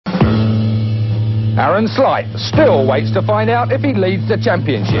Aaron Slight still waits to find out if he leads the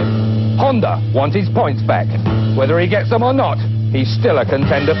championship. Honda want his points back. Whether he gets them or not, he's still a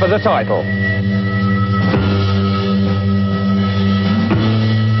contender for the title.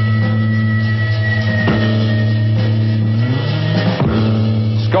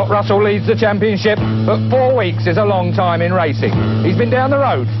 Scott Russell leads the championship, but 4 weeks is a long time in racing. He's been down the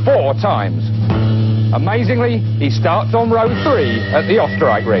road 4 times. Amazingly, he starts on row 3 at the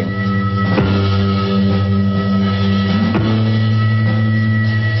Off-Ring.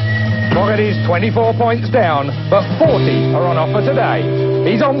 Fogarty's 24 points down, but 40 are on offer today.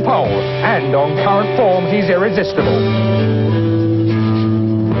 He's on pole, and on current form, he's irresistible.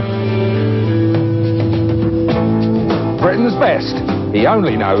 Britain's best. He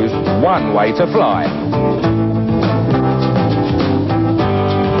only knows one way to fly.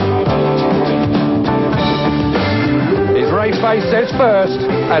 His race face says first,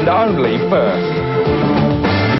 and only first.